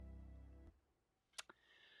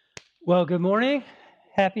Well, good morning.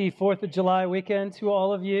 Happy 4th of July weekend to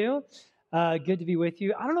all of you. Good to be with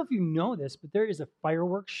you. I don't know if you know this, but there is a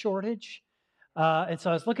fireworks shortage. And so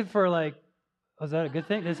I was looking for was that a good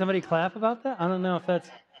thing? Did somebody clap about that? I don't know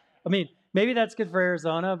if maybe that's good for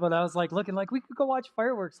Arizona, but I was looking like we could go watch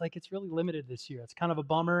fireworks. Like it's really limited this year. It's kind of a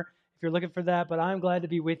bummer if you're looking for that, but I'm glad to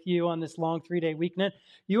be with you on this long 3-day weekend.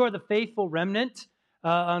 You are the faithful remnant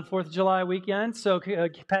on 4th of July weekend. So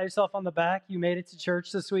pat yourself on the back. You made it to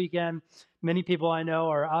church this weekend. Many people I know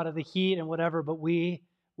are out of the heat and whatever, but we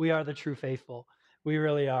are the true faithful. We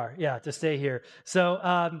really are. Yeah, to stay here. So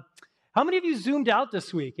how many of you zoomed out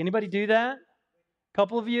this week? Anybody do that?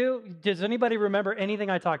 Couple of you? Does anybody remember anything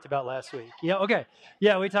I talked about last week? Yeah, okay.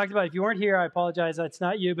 Yeah, we talked about, if you weren't here, I apologize, that's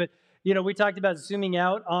not you, but we talked about zooming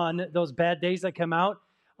out on those bad days that come out.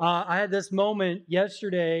 I had this moment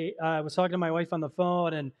yesterday. I was talking to my wife on the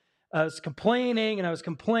phone, and I was complaining, and I was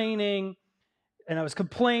complaining, and I was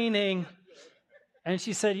complaining, and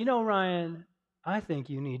she said, Ryan, I think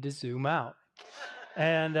you need to zoom out.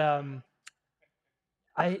 And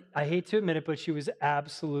I hate to admit it, but she was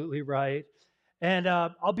absolutely right. And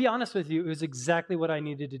I'll be honest with you, it was exactly what I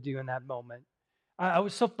needed to do in that moment. I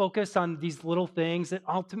was so focused on these little things that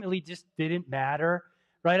ultimately just didn't matter,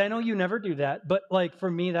 right? I know you never do that, but like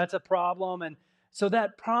for me, that's a problem. And so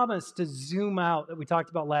that promise to zoom out that we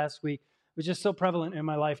talked about last week was just so prevalent in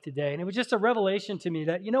my life today. And it was just a revelation to me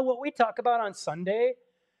that, what we talk about on Sunday,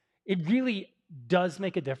 it really does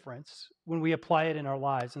make a difference when we apply it in our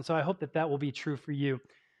lives. And so I hope that that will be true for you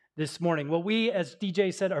this morning. Well, we, as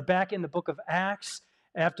DJ said, are back in the book of Acts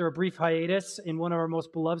after a brief hiatus in one of our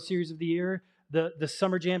most beloved series of the year, the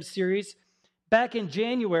Summer Jam series. Back in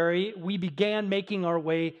January, we began making our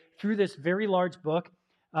way through this very large book,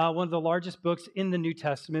 one of the largest books in the New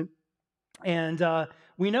Testament. And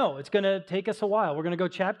we know it's going to take us a while. We're going to go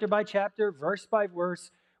chapter by chapter, verse by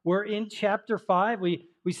verse. We're in chapter 5. We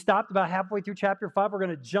stopped about halfway through chapter 5. We're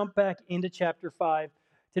going to jump back into chapter 5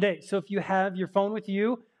 today. So if you have your phone with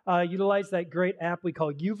you, utilize that great app we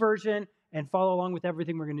call YouVersion and follow along with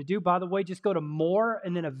everything we're going to do. By the way, just go to More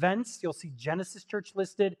and then Events. You'll see Genesis Church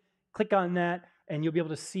listed. Click on that, and you'll be able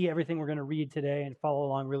to see everything we're going to read today and follow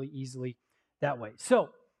along really easily that way.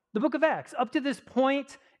 So the book of Acts, up to this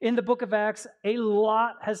point in the book of Acts, a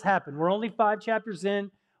lot has happened. We're only 5 chapters in,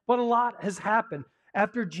 but a lot has happened.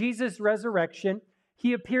 After Jesus' resurrection,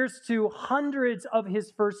 he appears to hundreds of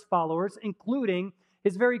his first followers, including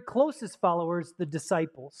his very closest followers, the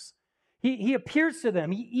disciples. He appears to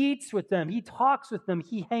them, he eats with them, he talks with them,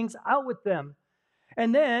 he hangs out with them.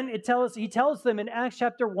 And then he tells them in Acts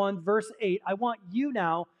chapter 1, verse 8, I want you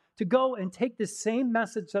now to go and take the same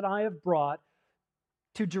message that I have brought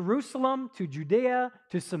to Jerusalem, to Judea,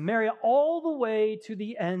 to Samaria, all the way to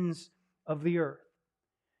the ends of the earth.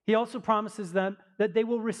 He also promises them that they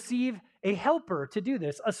will receive a helper to do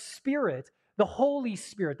this, a spirit, the Holy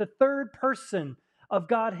Spirit, the third person of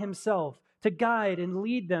God himself, to guide and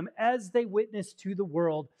lead them as they witness to the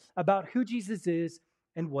world about who Jesus is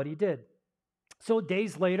and what he did. So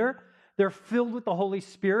days later, they're filled with the Holy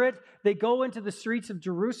Spirit. They go into the streets of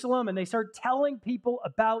Jerusalem and they start telling people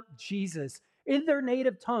about Jesus in their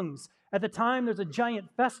native tongues. At the time, there's a giant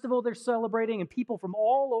festival they're celebrating, and people from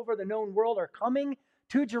all over the known world are coming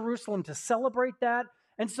to Jerusalem to celebrate that.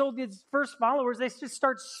 And so these first followers, they just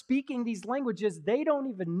start speaking these languages they don't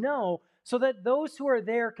even know, so that those who are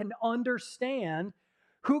there can understand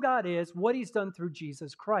who God is, what he's done through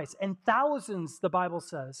Jesus Christ. And thousands, the Bible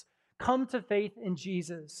says, come to faith in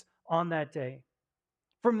Jesus on that day.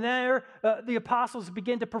 From there, the apostles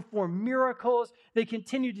begin to perform miracles. They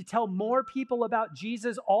continue to tell more people about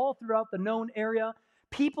Jesus all throughout the known area.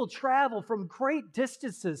 People travel from great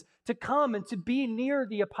distances to come and to be near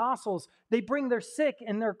the apostles. They bring their sick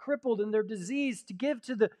and their crippled and their diseased to give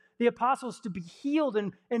to the apostles to be healed,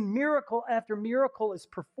 and miracle after miracle is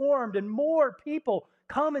performed, and more people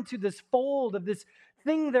come into this fold of this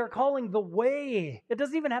thing they're calling the way. It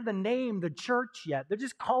doesn't even have the name, the church, yet. They're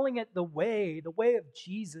just calling it the way of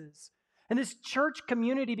Jesus. And this church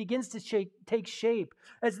community begins to take shape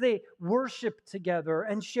as they worship together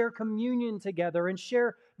and share communion together and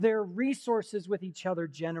share their resources with each other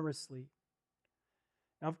generously.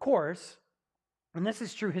 Now, of course, and this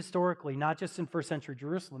is true historically, not just in first century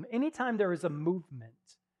Jerusalem, anytime there is a movement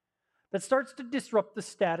that starts to disrupt the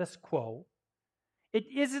status quo, it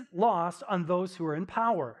isn't lost on those who are in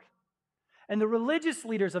power. And the religious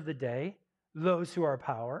leaders of the day, those who are in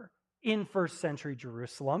power in first century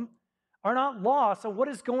Jerusalem, are not lost on what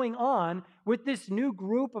is going on with this new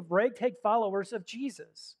group of ragtag followers of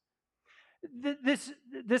Jesus.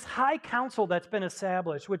 This high council that's been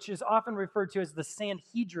established, which is often referred to as the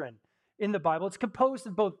Sanhedrin in the Bible. It's composed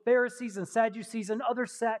of both Pharisees and Sadducees and other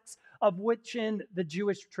sects of which in the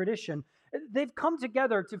Jewish tradition. They've come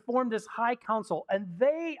together to form this high council, and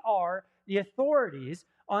they are the authorities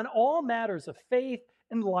on all matters of faith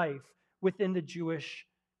and life within the Jewish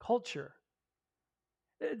culture.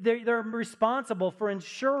 They're responsible for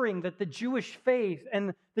ensuring that the Jewish faith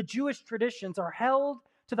and the Jewish traditions are held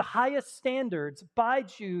to the highest standards by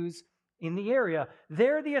Jews in the area.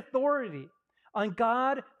 They're the authority on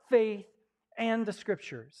God, faith, and the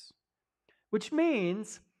Scriptures, which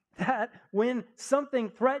means that when something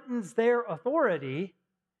threatens their authority,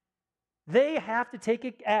 they have to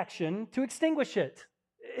take action to extinguish it.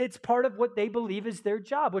 It's part of what they believe is their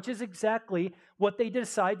job, which is exactly what they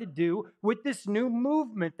decide to do with this new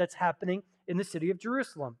movement that's happening in the city of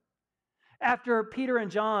Jerusalem. After Peter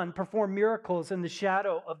and John perform miracles in the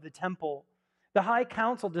shadow of the temple, the high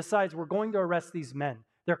council decides we're going to arrest these men.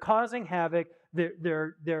 They're causing havoc.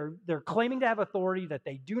 They're claiming to have authority that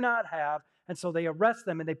they do not have, and so they arrest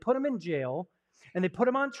them and they put them in jail and they put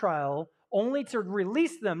them on trial, only to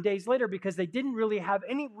release them days later because they didn't really have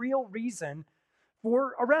any real reason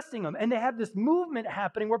for arresting them. And they have this movement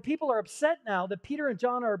happening where people are upset now that Peter and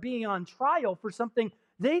John are being on trial for something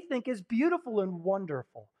they think is beautiful and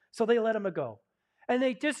wonderful. So they let them go. And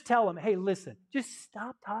they just tell them, hey, listen, just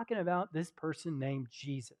stop talking about this person named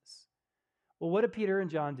Jesus. Well, what do Peter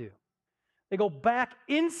and John do? They go back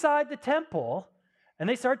inside the temple and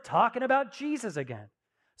they start talking about Jesus again.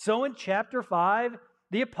 So in chapter 5,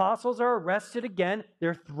 the apostles are arrested again.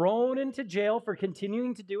 They're thrown into jail for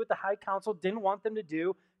continuing to do what the high council didn't want them to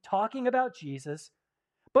do, talking about Jesus.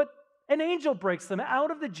 But an angel breaks them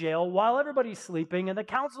out of the jail while everybody's sleeping, and the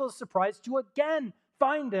council is surprised to again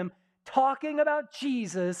find them talking about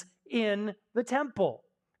Jesus in the temple.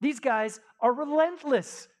 These guys are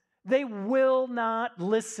relentless. They will not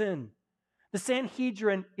listen. The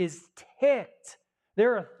Sanhedrin is ticked.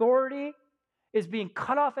 Their authority is being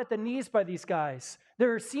cut off at the knees by these guys.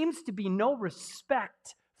 There seems to be no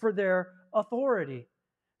respect for their authority.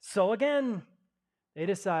 So again, they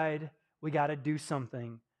decide we got to do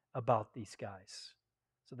something about these guys.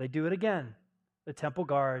 So they do it again. The temple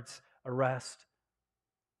guards arrest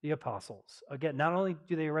the apostles. Again, not only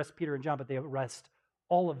do they arrest Peter and John, but they arrest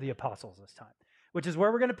all of the apostles this time, which is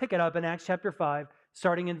where we're going to pick it up in Acts chapter 5,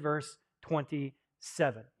 starting in verse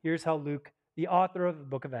 27. Here's how Luke, the author of the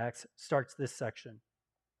book of Acts, starts this section.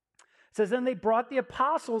 It says, then they brought the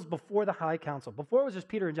apostles before the high council. Before it was just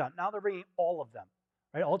Peter and John. Now they're bringing all of them,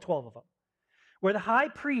 right? All 12 of them. Where the high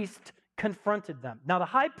priest confronted them. Now the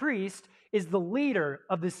high priest is the leader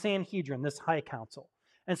of the Sanhedrin, this high council.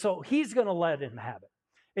 And so he's going to let him have it.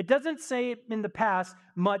 It doesn't say in the past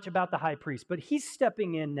much about the high priest, but he's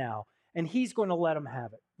stepping in now, and he's going to let him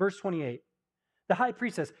have it. Verse 28. The high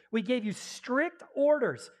priest says, we gave you strict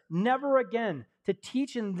orders never again to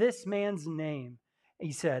teach in this man's name.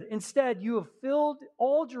 He said, instead, you have filled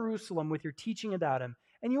all Jerusalem with your teaching about him,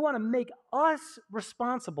 and you want to make us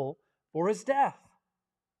responsible for his death.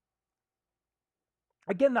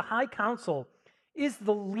 Again, the high council is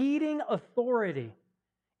the leading authority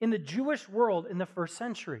in the Jewish world in the first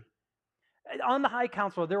century. On the high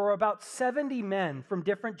council, there were about 70 men from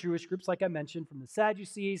different Jewish groups, like I mentioned, from the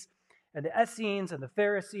Sadducees and the Essenes and the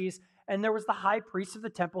Pharisees, and there was the high priest of the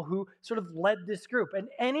temple who sort of led this group. And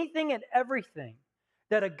anything and everything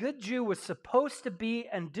that a good Jew was supposed to be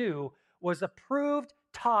and do was approved,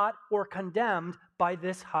 taught, or condemned by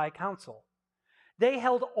this high council. They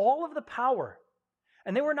held all of the power,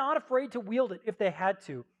 and they were not afraid to wield it if they had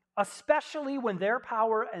to, especially when their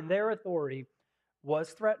power and their authority was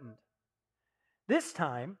threatened. This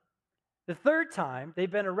time, the third time,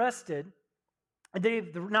 they've been arrested.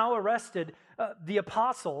 They've now arrested the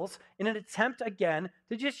apostles in an attempt again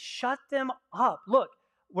to just shut them up. Look,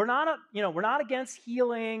 we're not against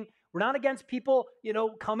healing. We're not against people,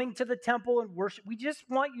 coming to the temple and worship. We just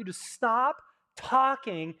want you to stop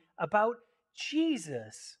talking about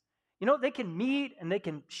Jesus. They can meet and they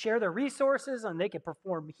can share their resources and they can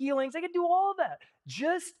perform healings. They can do all that.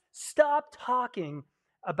 Just stop talking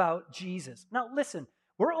about Jesus. Now, listen,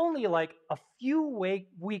 we're only like a few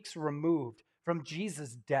weeks removed from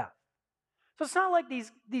Jesus' death. So it's not like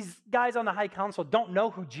these guys on the high council don't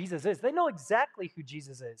know who Jesus is. They know exactly who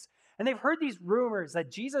Jesus is. And they've heard these rumors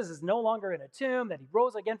that Jesus is no longer in a tomb, that he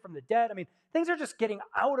rose again from the dead. I mean, things are just getting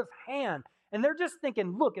out of hand. And they're just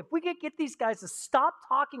thinking, look, if we could get these guys to stop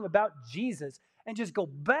talking about Jesus and just go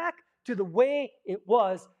back to the way it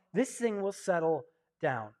was, this thing will settle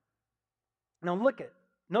down. Now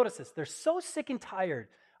notice this. They're so sick and tired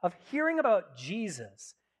of hearing about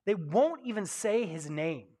Jesus, they won't even say his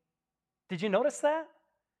name. Did you notice that?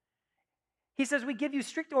 He says, we give you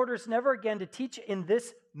strict orders never again to teach in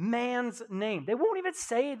this man's name. They won't even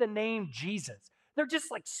say the name Jesus. They're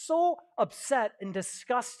just like so upset and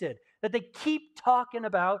disgusted that they keep talking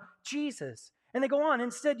about Jesus. And they go on,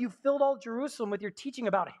 instead, you filled all Jerusalem with your teaching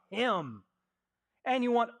about him. And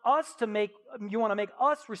you want to make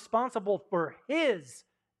us responsible for his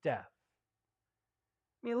death.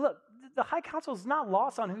 I mean, look, the high council is not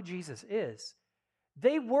lost on who Jesus is.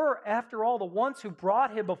 They were, after all, the ones who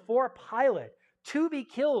brought him before Pilate to be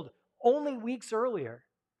killed only weeks earlier.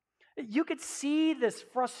 You could see this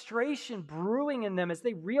frustration brewing in them as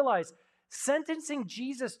they realize sentencing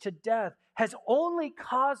Jesus to death has only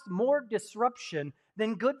caused more disruption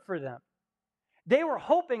than good for them. They were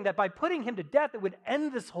hoping that by putting him to death, it would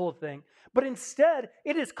end this whole thing. But instead,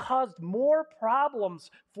 it has caused more problems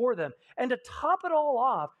for them. And to top it all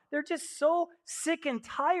off, they're just so sick and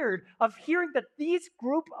tired of hearing that these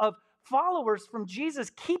group of followers from Jesus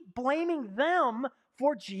keep blaming them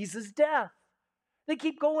for Jesus' death. They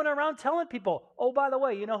keep going around telling people, oh, by the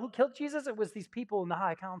way, you know who killed Jesus? It was these people in the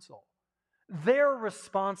high council. They're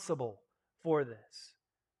responsible for this.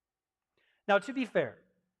 Now, to be fair,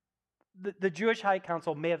 the Jewish high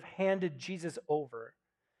council may have handed Jesus over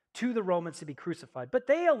to the Romans to be crucified, but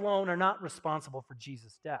they alone are not responsible for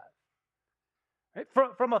Jesus' death. Right?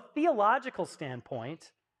 From a theological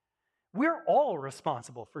standpoint, we're all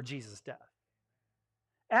responsible for Jesus' death.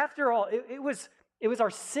 After all, it was our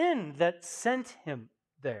sin that sent him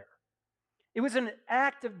there. It was an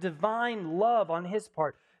act of divine love on his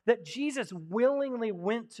part that Jesus willingly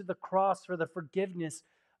went to the cross for the forgiveness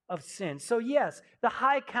of sin. So yes, the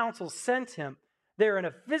high council sent him there in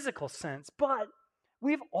a physical sense, but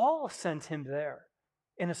we've all sent him there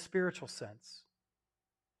in a spiritual sense.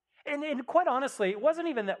 And quite honestly, it wasn't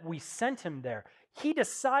even that we sent him there. He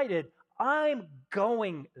decided, I'm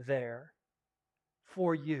going there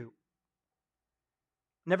for you.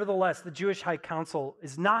 Nevertheless, the Jewish high council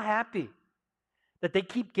is not happy that they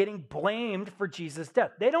keep getting blamed for Jesus'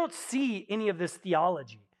 death. They don't see any of this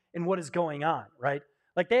theology in what is going on, right?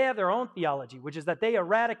 Like they have their own theology, which is that they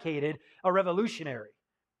eradicated a revolutionary.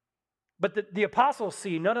 But the apostles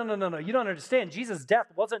see, no, you don't understand. Jesus' death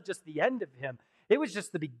wasn't just the end of him. It was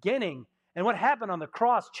just the beginning. And what happened on the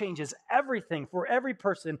cross changes everything for every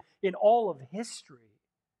person in all of history.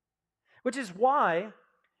 Which is why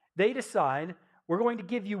they decide, we're going to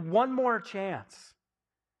give you one more chance.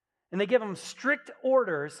 And they give them strict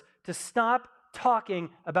orders to stop talking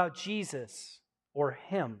about Jesus, or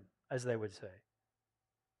him, as they would say.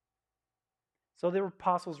 So the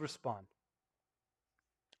apostles respond.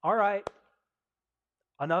 All right,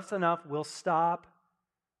 enough's enough. We'll stop.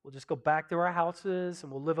 We'll just go back to our houses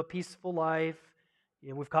and we'll live a peaceful life. You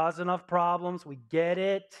know, we've caused enough problems. We get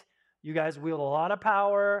it. You guys wield a lot of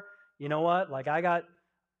power. You know what? Like I got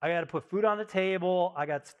to put food on the table. I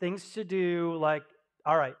got things to do. Like,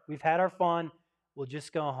 all right, we've had our fun. We'll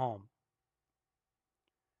just go home.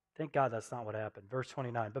 Thank God that's not what happened. Verse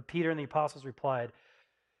 29. But Peter and the apostles replied,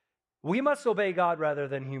 we must obey God rather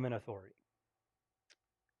than human authority.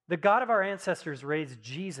 The God of our ancestors raised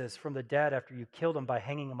Jesus from the dead after you killed him by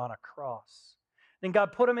hanging him on a cross. Then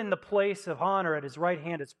God put him in the place of honor at his right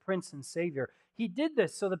hand as Prince and Savior. He did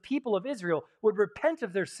this so the people of Israel would repent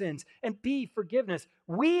of their sins and be forgiveness.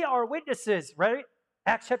 We are witnesses, right?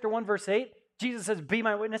 Acts chapter 1, verse 8, Jesus says, be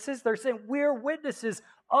my witnesses. They're saying we're witnesses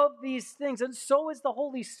of these things. And so is the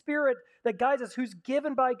Holy Spirit that guides us, who's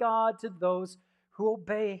given by God to those who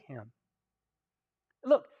obey him.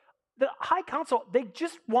 Look, the high council, they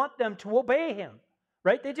just want them to obey him,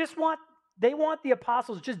 right? They want the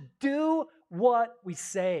apostles, just do what we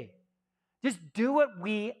say. Just do what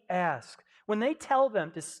we ask. When they tell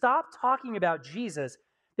them to stop talking about Jesus,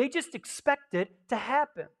 they just expect it to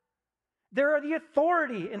happen. They're the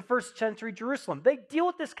authority in first century Jerusalem. They deal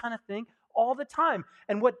with this kind of thing all the time.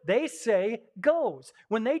 And what they say goes.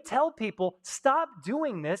 When they tell people, stop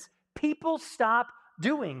doing this, people stop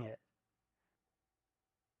doing it.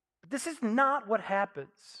 But this is not what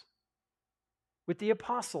happens with the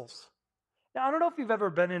apostles. Now, I don't know if you've ever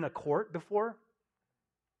been in a court before,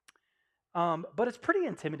 but it's pretty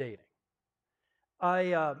intimidating.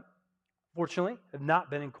 I, fortunately, have not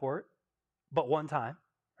been in court but one time,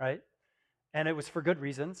 right? And it was for good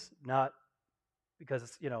reasons, not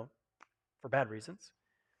because, for bad reasons.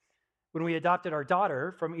 When we adopted our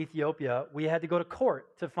daughter from Ethiopia, we had to go to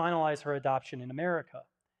court to finalize her adoption in America.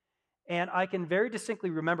 And I can very distinctly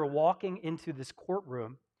remember walking into this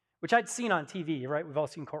courtroom, which I'd seen on TV, right? We've all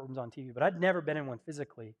seen courtrooms on TV, but I'd never been in one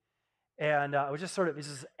physically. And it was just it was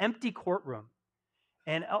this empty courtroom.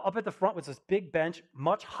 And up at the front was this big bench,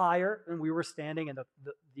 much higher than we were standing, and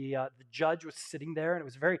the judge was sitting there, and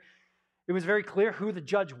it It was very clear who the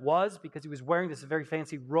judge was because he was wearing this very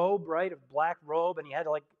fancy robe, right? A black robe, and he had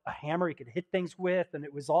like a hammer he could hit things with, and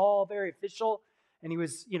it was all very official. And he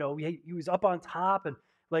was, he was up on top, and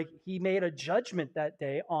like he made a judgment that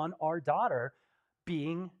day on our daughter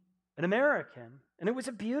being an American. And it was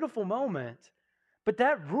a beautiful moment. But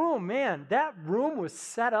that room, man, that room was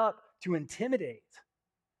set up to intimidate.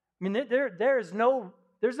 I mean, there's no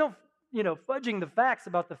fudging the facts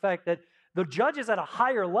about the fact that the judge is at a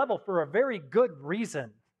higher level for a very good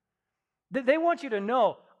reason. They want you to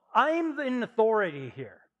know, I'm in authority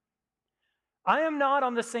here. I am not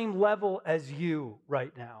on the same level as you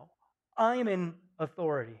right now. I am in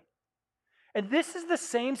authority. And this is the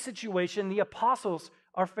same situation the apostles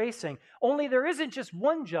are facing. Only there isn't just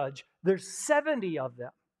one judge, there's 70 of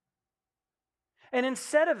them. And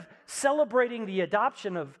instead of celebrating the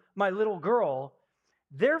adoption of my little girl,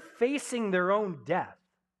 they're facing their own death.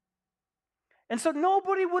 And so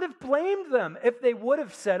nobody would have blamed them if they would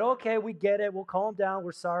have said, okay, we get it, we'll calm down,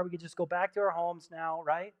 we're sorry, we can just go back to our homes now,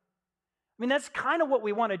 right? I mean, that's kind of what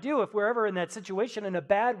we want to do if we're ever in that situation in a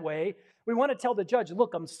bad way. We want to tell the judge,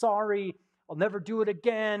 look, I'm sorry, I'll never do it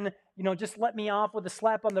again, just let me off with a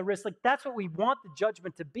slap on the wrist. Like, that's what we want the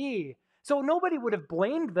judgment to be. So nobody would have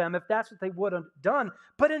blamed them if that's what they would have done.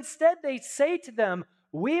 But instead, they say to them,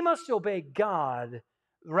 we must obey God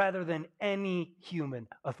rather than any human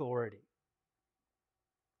authority.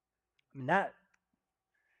 I mean,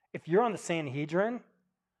 if you're on the Sanhedrin,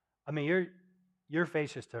 I mean, your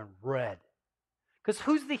face just turned red. Because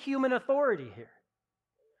who's the human authority here?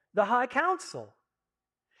 The high council.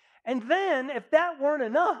 And then, if that weren't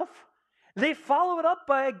enough, they follow it up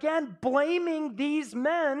by again blaming these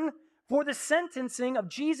men for the sentencing of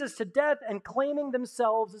Jesus to death and claiming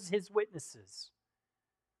themselves as his witnesses.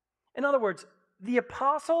 In other words, the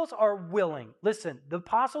apostles are willing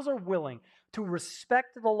to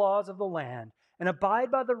respect the laws of the land and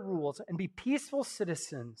abide by the rules and be peaceful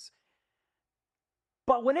citizens.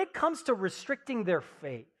 But when it comes to restricting their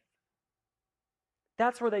faith,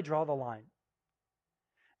 that's where they draw the line.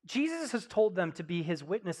 Jesus has told them to be his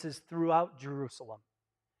witnesses throughout Jerusalem.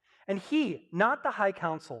 And he, not the high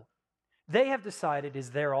council, they have decided is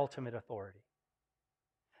their ultimate authority.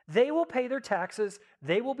 They will pay their taxes.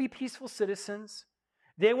 They will be peaceful citizens.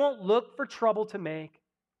 They won't look for trouble to make.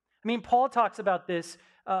 I mean, Paul talks about this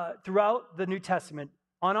throughout the New Testament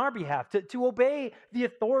on our behalf, to obey the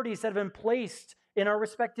authorities that have been placed in our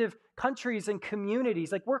respective countries and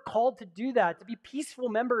communities. Like, we're called to do that, to be peaceful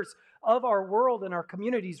members of our world and our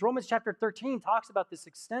communities. Romans chapter 13 talks about this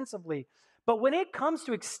extensively. But when it comes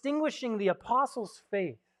to extinguishing the apostles'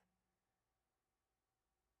 faith,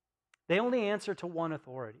 they only answer to one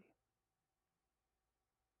authority.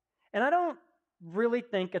 And I don't really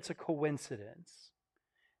think it's a coincidence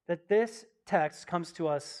that this text comes to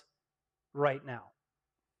us right now.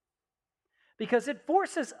 Because it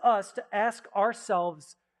forces us to ask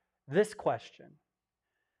ourselves this question: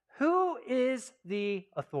 who is the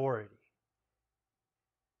authority?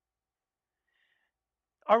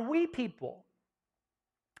 Are we people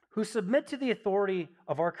who submit to the authority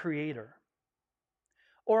of our Creator?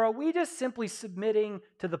 Or are we just simply submitting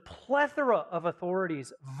to the plethora of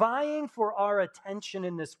authorities vying for our attention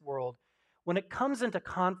in this world when it comes into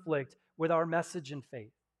conflict with our message and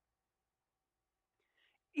faith?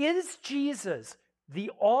 Is Jesus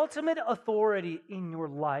the ultimate authority in your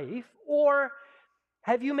life, or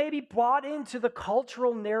have you maybe bought into the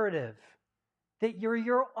cultural narrative that you're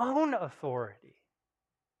your own authority?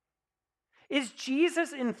 Is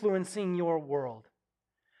Jesus influencing your world?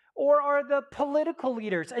 Or are the political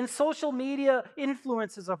leaders and social media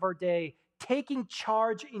influences of our day taking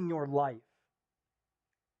charge in your life?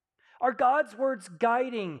 Are God's words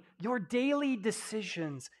guiding your daily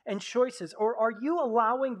decisions and choices? Or are you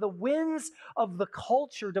allowing the winds of the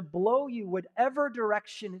culture to blow you whatever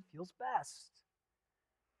direction it feels best?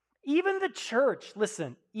 Even the church,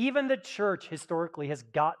 listen, even the church historically has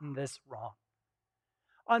gotten this wrong.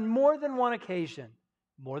 On more than one occasion,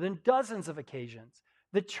 more than dozens of occasions,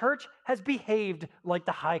 the church has behaved like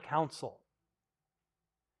the high council.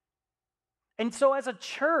 And so as a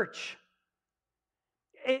church,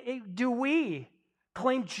 do we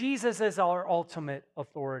claim Jesus as our ultimate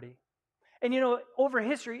authority? And over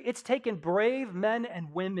history, it's taken brave men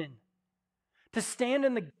and women to stand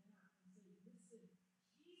in the gap and say, listen,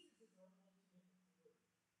 Jesus is our ultimate authority.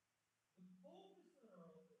 The Pope is not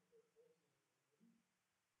our ultimate authority.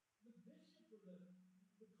 The bishop or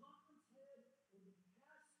the conference head or the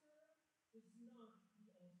pastor is not the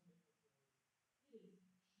ultimate authority. It is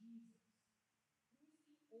Jesus who is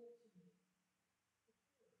the ultimate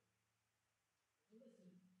authority. Now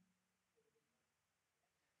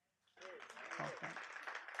listen.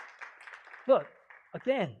 Look,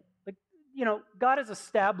 again, like, God has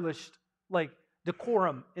established like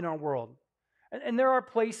decorum in our world. And there are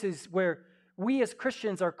places where we as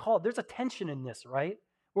Christians are called, there's a tension in this, right?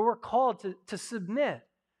 Where we're called to submit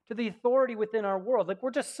to the authority within our world. Like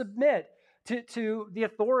we're just submit to the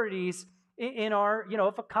authorities in our,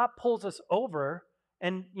 if a cop pulls us over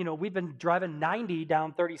and, we've been driving 90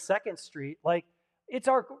 down 32nd Street, like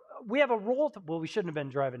we have a role well, we shouldn't have been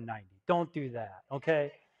driving 90. Don't do that,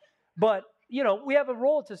 okay? But, we have a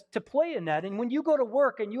role to play in that. And when you go to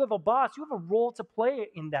work and you have a boss, you have a role to play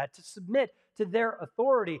in that, to submit to their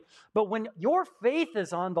authority. But when your faith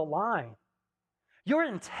is on the line, your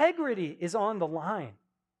integrity is on the line,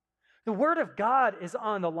 the word of God is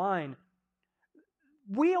on the line,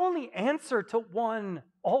 we only answer to one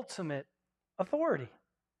ultimate authority.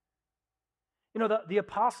 The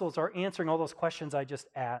apostles are answering all those questions I just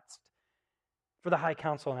asked for the high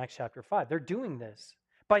council in Acts chapter 5. They're doing this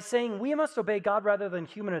by saying we must obey God rather than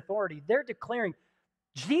human authority. They're declaring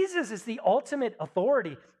Jesus is the ultimate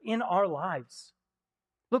authority in our lives.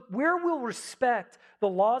 Look, we will respect the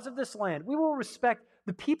laws of this land. We will respect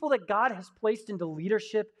the people that God has placed into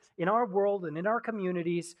leadership in our world and in our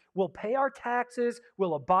communities. We'll pay our taxes.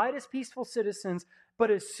 We'll abide as peaceful citizens.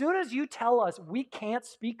 But as soon as you tell us we can't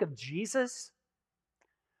speak of Jesus,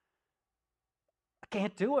 I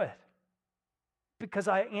can't do it because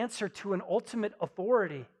I answer to an ultimate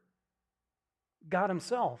authority, God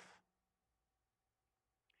himself.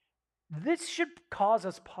 This should cause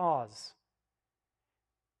us pause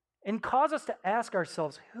and cause us to ask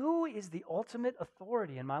ourselves, who is the ultimate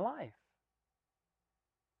authority in my life?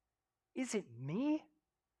 Is it me?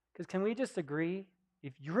 Because can we just agree,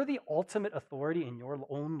 if you're the ultimate authority in your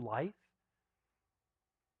own life,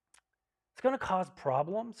 it's going to cause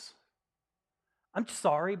problems. I'm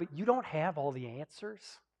sorry, but you don't have all the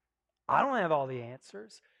answers. I don't have all the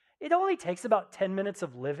answers. It only takes about 10 minutes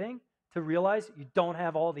of living to realize you don't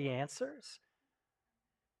have all the answers.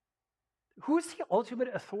 Who's the ultimate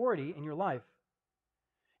authority in your life?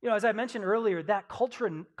 As I mentioned earlier, that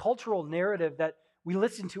cultural narrative that we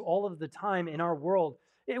listen to all of the time in our world,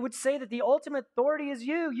 it would say that the ultimate authority is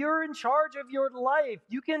you. You're in charge of your life.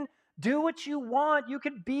 You can do what you want. You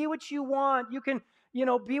can be what you want. You can,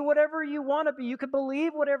 be whatever you want to be. You can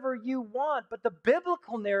believe whatever you want. But the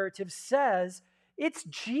biblical narrative says it's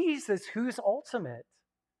Jesus who's ultimate.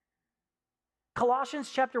 Colossians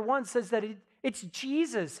chapter 1 says that it's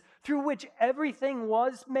Jesus through which everything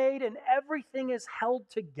was made and everything is held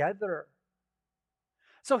together.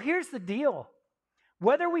 So here's the deal.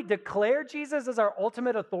 Whether we declare Jesus as our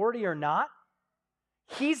ultimate authority or not,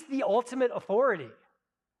 he's the ultimate authority.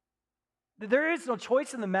 There is no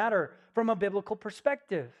choice in the matter from a biblical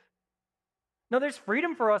perspective. Now, there's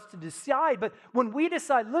freedom for us to decide, but when we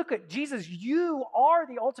decide, look at Jesus, you are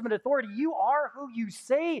the ultimate authority, you are who you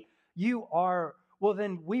say you are, well,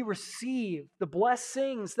 then we receive the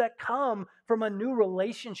blessings that come from a new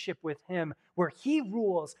relationship with him, where he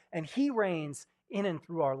rules and he reigns in and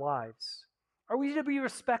through our lives. Are we to be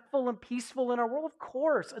respectful and peaceful in our world? Of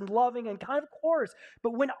course, and loving and kind, of course.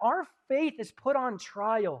 But when our faith is put on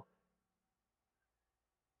trial,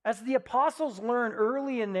 as the apostles learn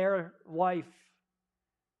early in their life,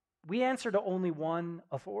 we answer to only one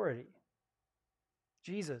authority,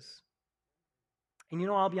 Jesus. And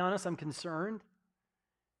I'll be honest, I'm concerned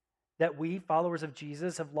that we, followers of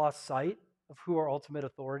Jesus, have lost sight of who our ultimate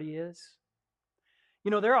authority is.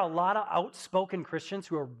 There are a lot of outspoken Christians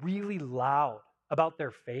who are really loud about their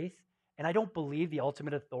faith, and I don't believe the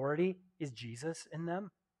ultimate authority is Jesus in them.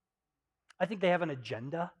 I think they have an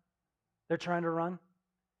agenda they're trying to run.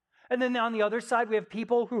 And then on the other side, we have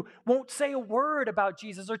people who won't say a word about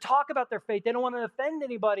Jesus or talk about their faith. They don't want to offend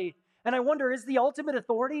anybody. And I wonder, is the ultimate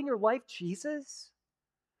authority in your life Jesus?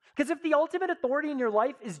 Because if the ultimate authority in your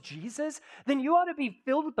life is Jesus, then you ought to be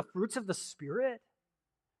filled with the fruits of the Spirit: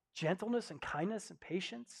 gentleness and kindness and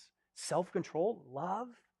patience, self-control, love.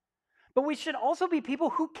 But we should also be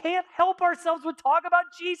people who can't help ourselves but talk about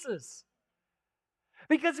Jesus.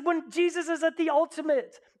 Because when Jesus is at the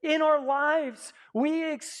ultimate in our lives,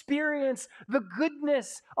 we experience the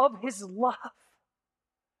goodness of his love.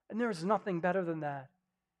 And there's nothing better than that.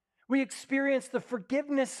 We experience the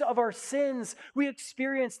forgiveness of our sins. We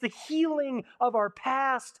experience the healing of our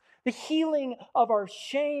past, the healing of our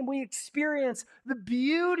shame. We experience the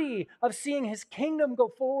beauty of seeing his kingdom go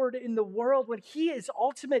forward in the world when he is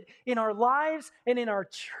ultimate in our lives and in our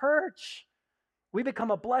church. We become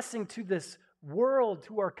a blessing to this world,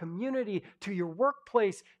 to our community, to your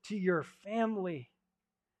workplace, to your family.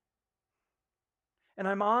 And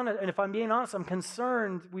if I'm being honest, I'm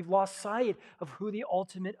concerned we've lost sight of who the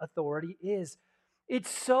ultimate authority is. It's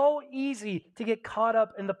so easy to get caught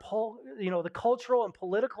up in the cultural and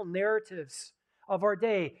political narratives of our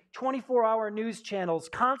day. 24-hour news channels,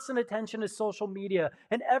 constant attention to social media,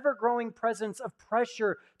 an ever-growing presence of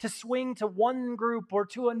pressure to swing to one group or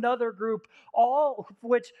to another group, all of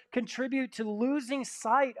which contribute to losing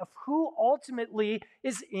sight of who ultimately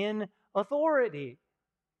is in authority.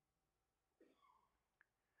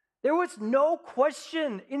 There was no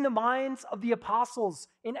question in the minds of the apostles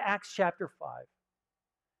in Acts chapter 5.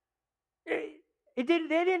 They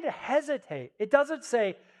didn't hesitate. It doesn't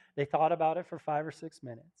say they thought about it for 5 or 6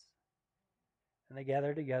 minutes. And they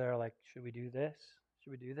gathered together like, should we do this?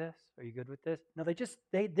 Should we do this? Are you good with this? No,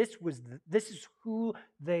 this is who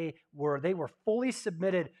they were. They were fully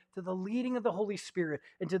submitted to the leading of the Holy Spirit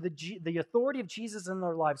and to the authority of Jesus in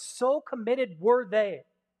their lives. So committed were they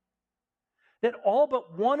that all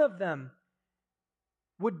but one of them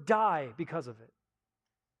would die because of it.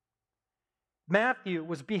 Matthew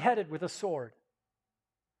was beheaded with a sword.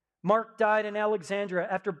 Mark died in Alexandria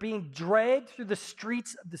after being dragged through the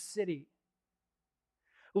streets of the city.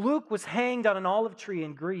 Luke was hanged on an olive tree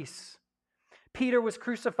in Greece. Peter was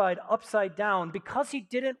crucified upside down because he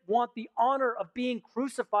didn't want the honor of being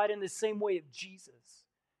crucified in the same way of Jesus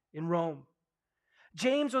in Rome.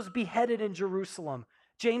 James was beheaded in Jerusalem.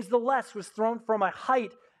 James the Less was thrown from a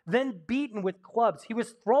height, then beaten with clubs. He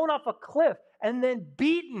was thrown off a cliff and then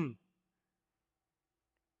beaten.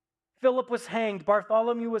 Philip was hanged.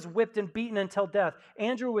 Bartholomew was whipped and beaten until death.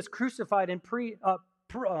 Andrew was crucified and preached at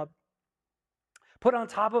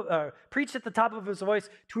the top of his voice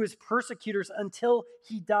to his persecutors until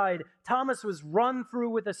he died. Thomas was run through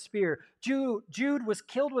with a spear. Jude was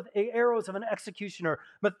killed with arrows of an executioner.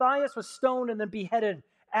 Matthias was stoned and then beheaded,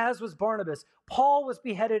 as was Barnabas. Paul was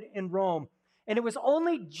beheaded in Rome. And it was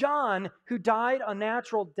only John who died a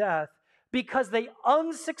natural death because they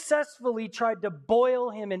unsuccessfully tried to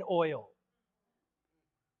boil him in oil.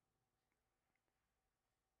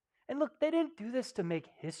 And look, they didn't do this to make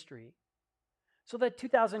history, so that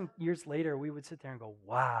 2,000 years later, we would sit there and go,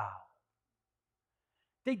 wow.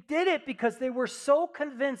 They did it because they were so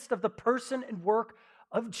convinced of the person and work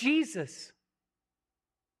of Jesus.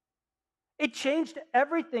 It changed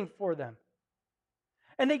everything for them.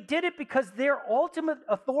 And they did it because their ultimate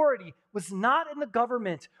authority was not in the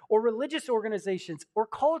government or religious organizations or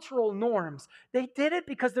cultural norms. They did it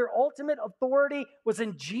because their ultimate authority was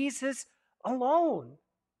in Jesus alone.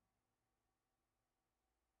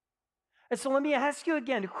 And so let me ask you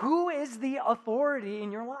again, who is the authority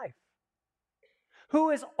in your life?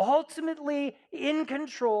 Who is ultimately in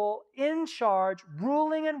control, in charge,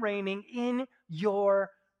 ruling and reigning in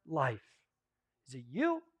your life? Is it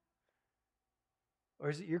you? Or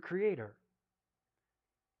is it your Creator?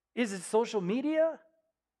 Is it social media?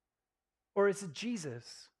 Or is it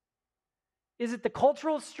Jesus? Is it the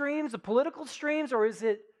cultural streams, the political streams, or is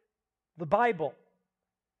it the Bible?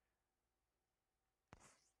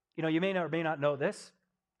 You know, you may or may not know this,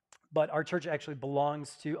 but our church actually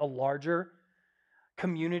belongs to a larger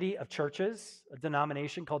community of churches, a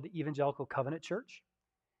denomination called the Evangelical Covenant Church.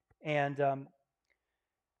 And the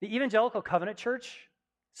Evangelical Covenant Church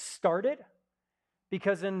started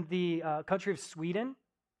because in the country of Sweden,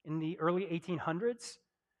 in the early 1800s,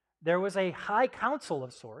 there was a high council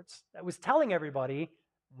of sorts that was telling everybody,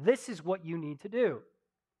 this is what you need to do.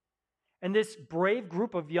 And this brave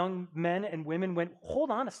group of young men and women went,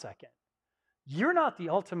 hold on a second. You're not the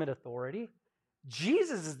ultimate authority.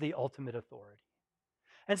 Jesus is the ultimate authority.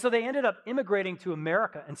 And so they ended up immigrating to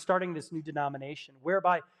America and starting this new denomination,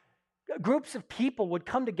 whereby groups of people would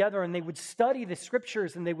come together and they would study the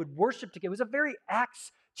scriptures and they would worship together. It was a very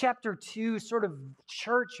Acts chapter 2 sort of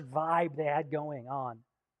church vibe they had going on.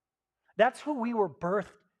 That's who we were birthed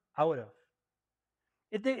out of.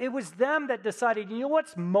 It was them that decided, you know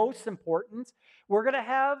what's most important? We're going to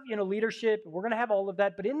have, leadership. We're going to have all of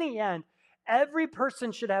that. But in the end, every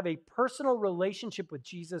person should have a personal relationship with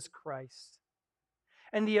Jesus Christ.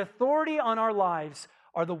 And the authority on our lives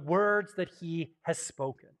are the words that he has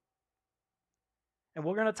spoken. And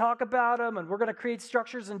we're going to talk about them, and we're going to create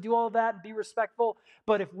structures and do all of that and be respectful.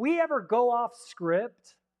 But if we ever go off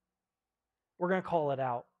script, we're going to call it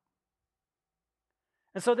out.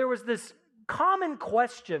 And so there was this common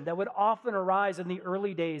question that would often arise in the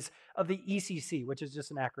early days of the ECC, which is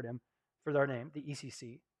just an acronym for their name, the ECC.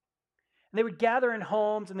 And they would gather in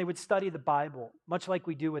homes and they would study the Bible, much like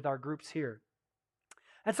we do with our groups here.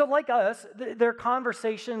 And so like us, their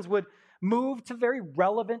conversations would move to very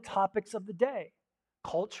relevant topics of the day.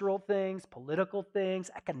 Cultural things, political things,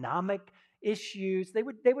 economic issues. They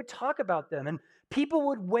would talk about them, and people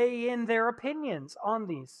would weigh in their opinions on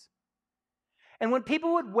these. And when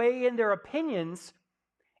people would weigh in their opinions,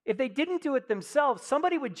 If they didn't do it themselves,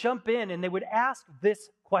 somebody would jump in and they would ask this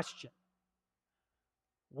question: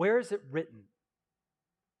 where is it written?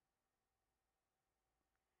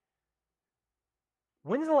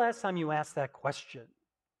 When's the last time you asked that question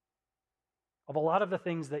of a lot of the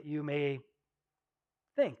things that you may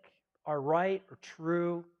think are right or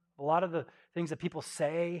true, a lot of the things that people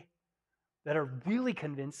say that are really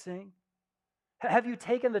convincing? Have you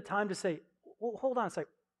taken the time to say, well, hold on a second,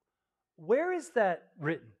 where is that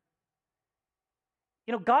written?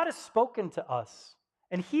 You know, God has spoken to us,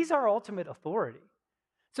 and He's our ultimate authority.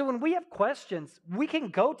 So when we have questions, we can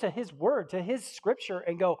go to His Word, to His Scripture,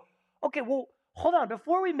 and go, okay, well, hold on.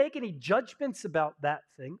 Before we make any judgments about that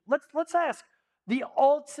thing, let's ask the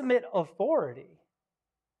ultimate authority.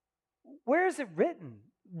 Where is it written?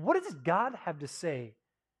 What does God have to say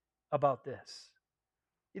about this?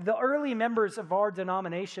 The early members of our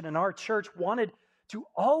denomination and our church wanted to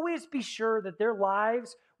always be sure that their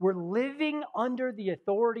lives were living under the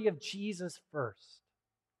authority of Jesus first.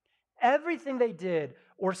 Everything they did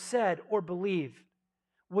or said or believed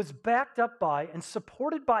was backed up by and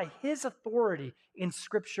supported by His authority in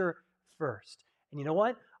Scripture first. And you know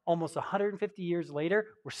what? Almost 150 years later,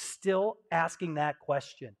 we're still asking that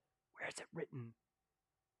question. Where is it written?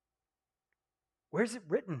 Where is it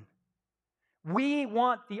written? We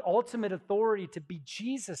want the ultimate authority to be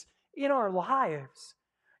Jesus in our lives.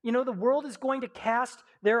 You know, the world is going to cast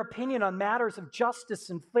their opinion on matters of justice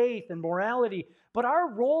and faith and morality, but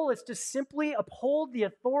our role is to simply uphold the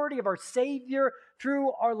authority of our Savior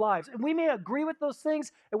through our lives. And we may agree with those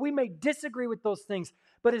things, and we may disagree with those things,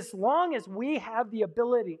 but as long as we have the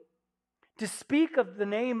ability to speak of the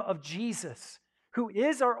name of Jesus, who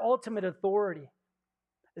is our ultimate authority,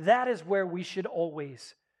 that is where we should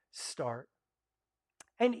always start.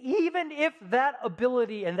 And even if that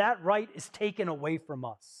ability and that right is taken away from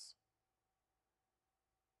us,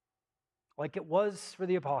 like it was for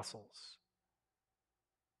the apostles,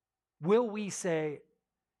 will we say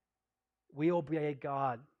we obey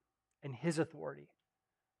God and His authority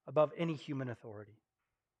above any human authority?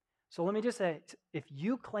 So let me just say, if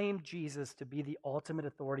you claim Jesus to be the ultimate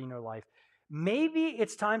authority in your life, maybe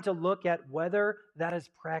it's time to look at whether that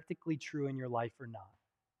is practically true in your life or not.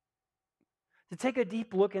 To take a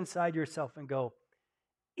deep look inside yourself and go,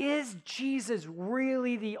 is Jesus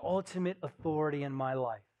really the ultimate authority in my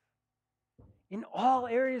life? In all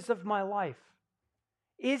areas of my life,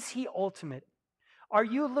 is He ultimate? Are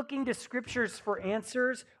you looking to scriptures for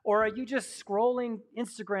answers, or are you just scrolling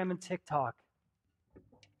Instagram and TikTok?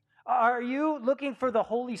 Are you looking for the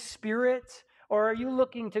Holy Spirit, or are you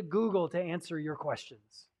looking to Google to answer your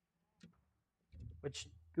questions? Which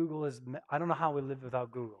Google is, I don't know how we live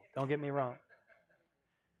without Google. Don't get me wrong.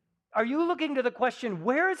 Are you looking to the question,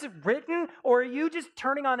 where is it written? Or are you just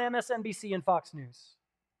turning on MSNBC and Fox News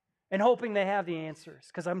and hoping they have the answers?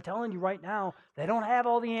 Because I'm telling you right now, they don't have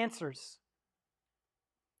all the answers.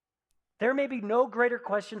 There may be no greater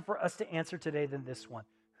question for us to answer today than this one.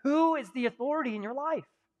 Who is the authority in your life?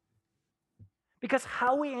 Because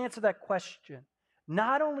how we answer that question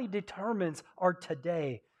not only determines our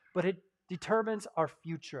today, but it determines our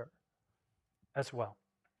future as well.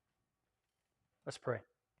 Let's pray.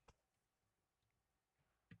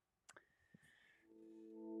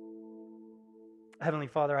 Heavenly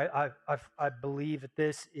Father, I believe that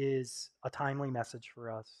this is a timely message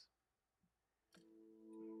for us.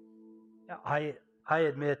 I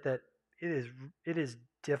admit that it is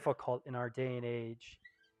difficult in our day and age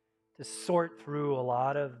to sort through a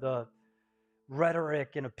lot of the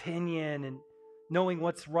rhetoric and opinion and knowing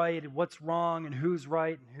what's right and what's wrong and who's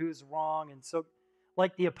right and who's wrong. And so,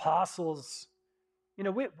 like the apostles, you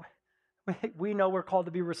know, we know we're called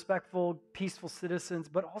to be respectful, peaceful citizens,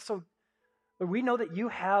 but also we know that you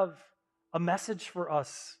have a message for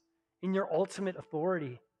us in your ultimate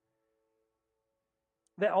authority.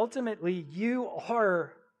 That ultimately you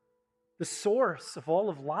are the source of all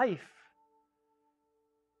of life.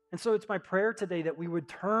 And so it's my prayer today that we would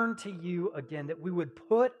turn to you again, that we would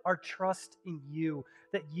put our trust in you,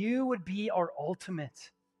 that you would be our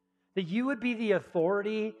ultimate, that you would be the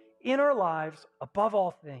authority in our lives above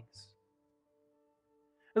all things.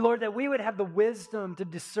 And Lord, that we would have the wisdom to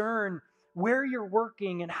discern where you're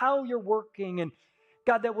working and how you're working. And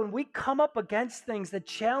God, that when we come up against things that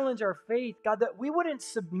challenge our faith, God, that we wouldn't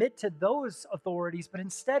submit to those authorities, but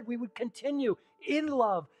instead we would continue in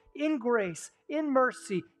love, in grace, in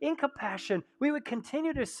mercy, in compassion. We would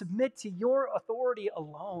continue to submit to your authority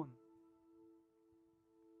alone.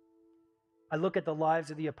 I look at the lives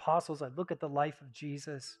of the apostles, I look at the life of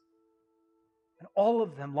Jesus, and all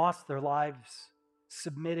of them lost their lives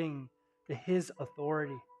submitting to his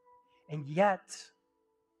authority. And yet,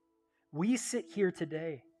 we sit here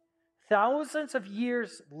today, thousands of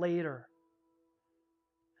years later,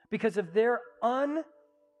 because of their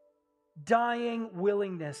undying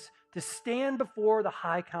willingness to stand before the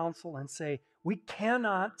high council and say, we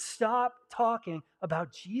cannot stop talking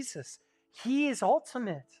about Jesus. He is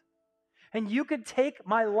ultimate. And you can take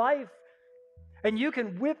my life and you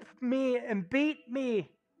can whip me and beat me,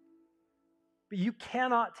 but you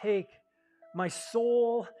cannot take my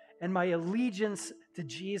soul and my allegiance to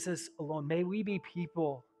Jesus alone. May we be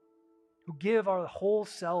people who give our whole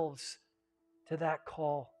selves to that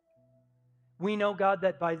call. We know, God,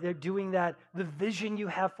 that by their doing that, the vision you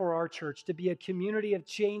have for our church to be a community of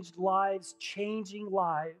changed lives, changing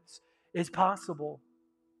lives, is possible.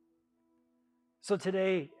 So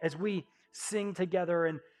today, as we sing together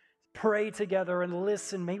and pray together and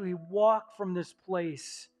listen, may we walk from this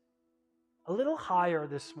place a little higher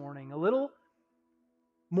this morning, a little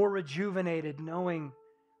more rejuvenated, knowing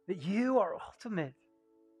that you are ultimate,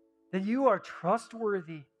 that you are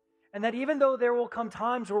trustworthy, and that even though there will come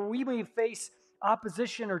times where we may face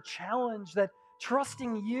opposition or challenge, that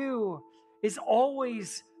trusting you is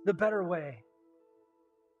always the better way.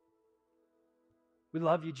 We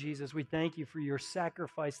love you, Jesus. We thank you for your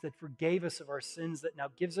sacrifice that forgave us of our sins, that now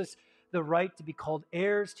gives us the right to be called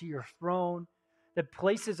heirs to your throne, that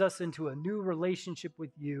places us into a new relationship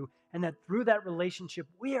with you, and that through that relationship,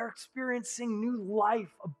 we are experiencing new life,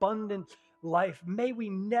 abundant life. May we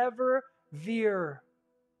never veer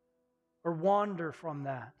or wander from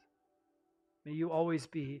that. May you always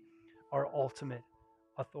be our ultimate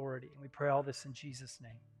authority. And we pray all this in Jesus'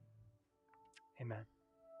 name. Amen.